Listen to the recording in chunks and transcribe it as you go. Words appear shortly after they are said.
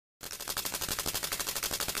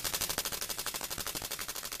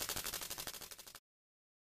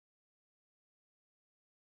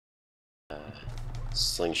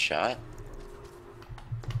Slingshot.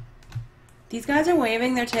 These guys are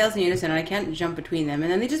waving their tails in unison, and I can't jump between them.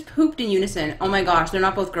 And then they just pooped in unison. Oh my gosh, they're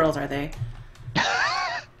not both girls, are they?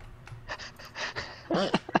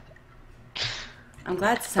 What? I'm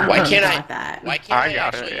glad someone got that. Why can't I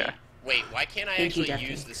got actually... it, yeah. Wait, why can't I Thank you, actually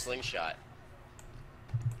use the slingshot?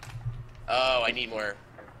 Oh, I need more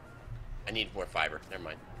fiber. Never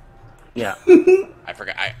mind. Yeah. I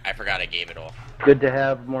forgot I gave it all. Good to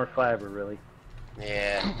have more fiber, really.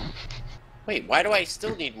 Yeah. Wait, why do I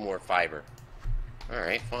still need more fiber?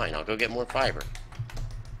 Alright, fine. I'll go get more fiber.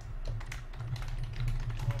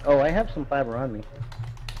 Oh, I have some fiber on me.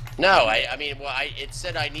 No, I mean, well, it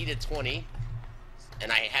said I needed 20,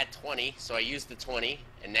 and I had 20, so I used the 20,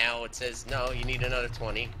 and now it says, no, you need another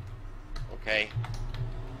 20. Okay.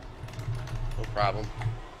 No problem.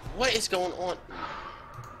 What is going on?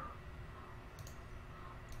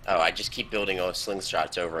 Oh, I just keep building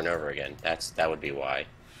slingshots over and over again. That would be why.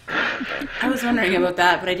 Okay. I was wondering about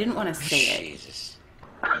that, but I didn't want to say it. Jesus.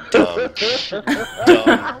 Dumb.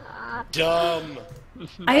 Dumb. Dumb.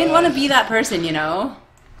 I didn't want to be that person, you know?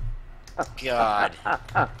 God.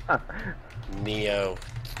 Neo.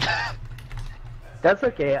 That's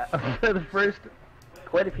okay. For the first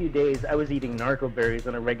quite a few days, I was eating narco berries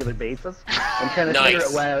on a regular basis. I'm trying to figure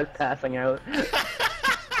out why I was passing out.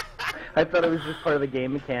 I thought it was just part of the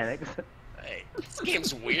game mechanics. Hey, this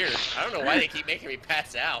game's weird. I don't know why they keep making me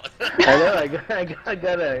pass out. I know. I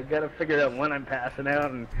gotta figure out when I'm passing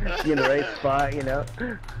out and be in the right spot, you know.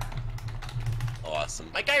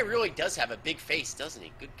 Awesome. My guy really does have a big face, doesn't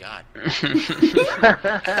he? Good God.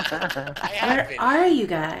 Where are you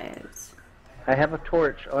guys? I have a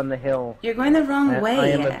torch on the hill. You're going the wrong way. I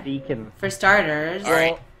am a beacon. For starters. All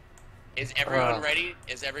right. Is everyone ready?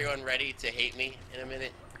 Is everyone ready to hate me in a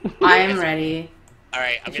minute? I am ready. All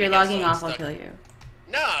right. If you're logging off, I'll kill you.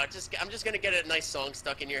 No, I'm just gonna get a nice song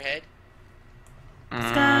stuck in your head.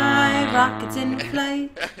 Sky rockets in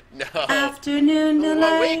flight. No. Afternoon delight.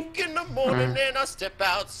 I wake in the morning and I step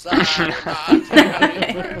outside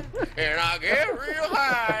and I get real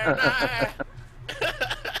high.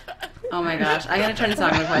 Oh my gosh, I'm gonna turn the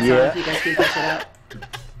song request on if you guys can push it up.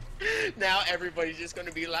 Now everybody's just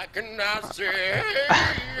gonna be like, "And I say,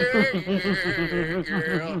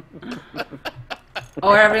 girl."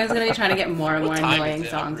 Or everyone's gonna be trying to get more and more annoying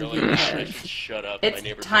songs if you could. Shut up. It's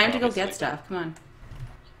time to go get stuff. Come on.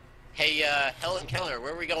 Hey, Helen Keller,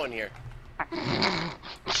 where are we going here?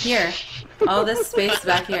 Here. All this space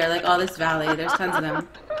back here, like all this valley. There's tons of them.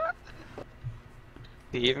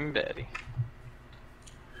 Steve and Betty.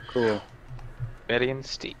 Cool. Betty and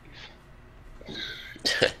Steve.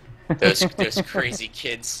 those crazy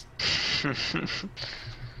kids.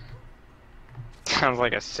 Sounds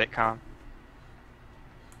like a sitcom.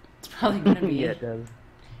 It's probably gonna be. Yeah, it does.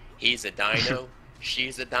 He's a dino.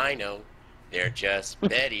 She's a dino. They're just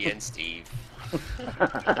Betty and Steve.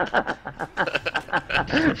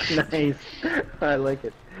 Nice. I like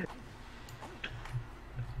it.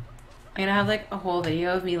 I'm gonna have like a whole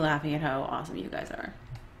video of me laughing at how awesome you guys are.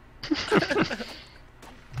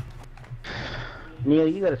 Neil,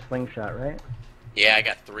 you got a slingshot, right? Yeah, I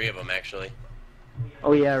got 3 of them actually.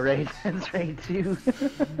 Oh yeah, right. That's right too.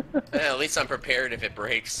 At least I'm prepared if it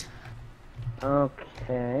breaks.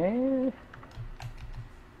 Okay.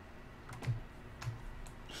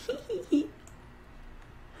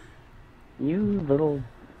 You little...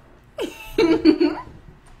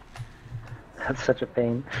 That's such a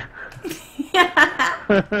pain.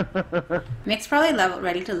 Mick's probably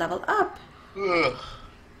ready to level up. Ugh.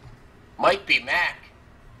 Might be Mac.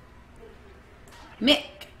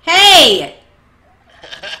 Mick, hey!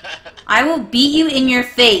 I will beat you in your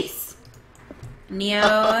face.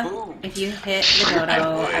 Neo, if you hit the dodo,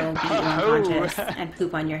 I will beat you unconscious and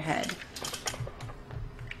poop on your head.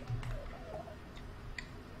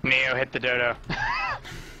 Neo, hit the dodo.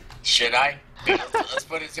 Should I? Let's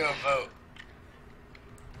put it to a vote.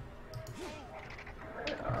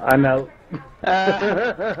 I'm out.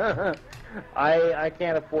 I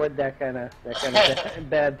can't afford that kind of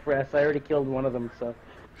bad press. I already killed one of them, so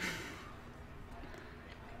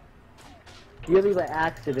purely by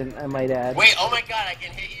accident, I might add. Wait, oh my God, I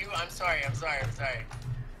can hit you. I'm sorry. I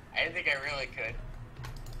didn't think I really could.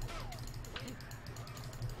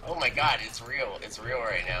 Oh my God, it's real. It's real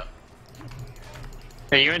right now.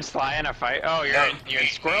 Are you and Sly in a fight? Oh, you're in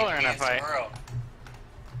Squirrel or in a fight? Squirrel.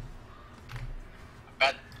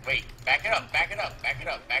 Wait, back it up,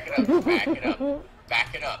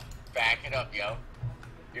 yo.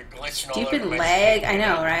 You're glitching all over Stupid my leg, screen. I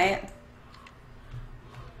know, right?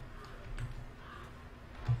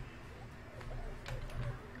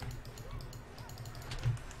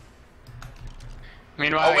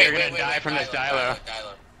 Meanwhile, Oh, wait, you're gonna die from this Dilo.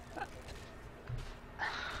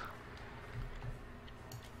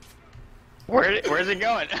 Where's it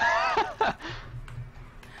going?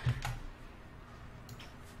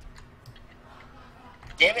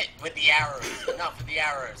 Damn it, with the arrows. Enough with the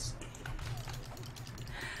arrows.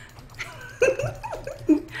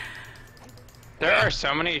 There are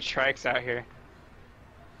so many trikes out here.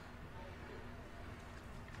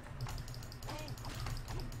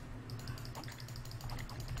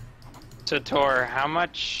 So Tor, how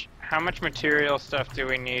much material stuff do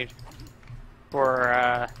we need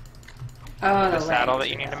for the saddle that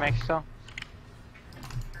you need to make still?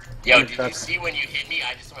 Yo, did you see when you hit me?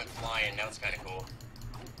 I just went flying. That was kind of cool.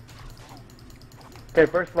 Okay,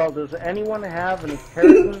 first of all, does anyone have any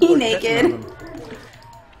characters? He naked.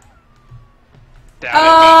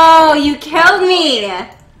 Oh, you killed me!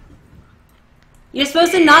 You're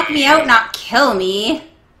supposed to knock me out, not kill me.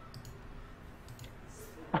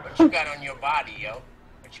 What you got on your body, yo?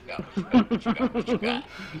 What you got? What you got? What you got?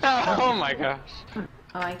 Oh my gosh. Oh,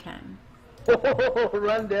 I can. Oh,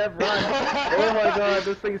 run, Dev, run! Oh my god,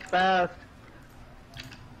 this thing's fast.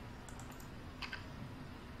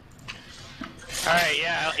 Alright,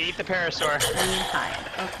 yeah, I'll eat the parasaur. I'm tired.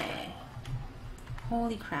 Okay.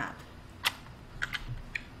 Holy crap.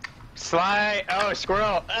 Sly! Oh,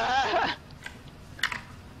 squirrel! Ah!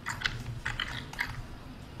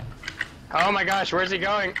 Oh my gosh, where's he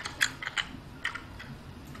going?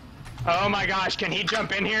 Oh my gosh, can he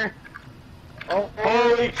jump in here? Oh,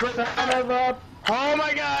 Holy crap! Oh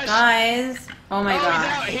my gosh! Guys! Oh my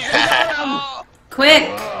gosh. He's out! Oh, Quick!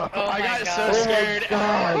 I got so Oh my scared.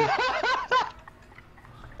 God.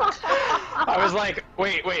 I was like,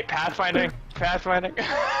 wait, pathfinding.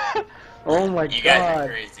 Oh my You guys are god.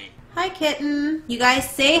 crazy. Hi, Kitten. You guys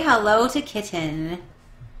say hello to Kitten.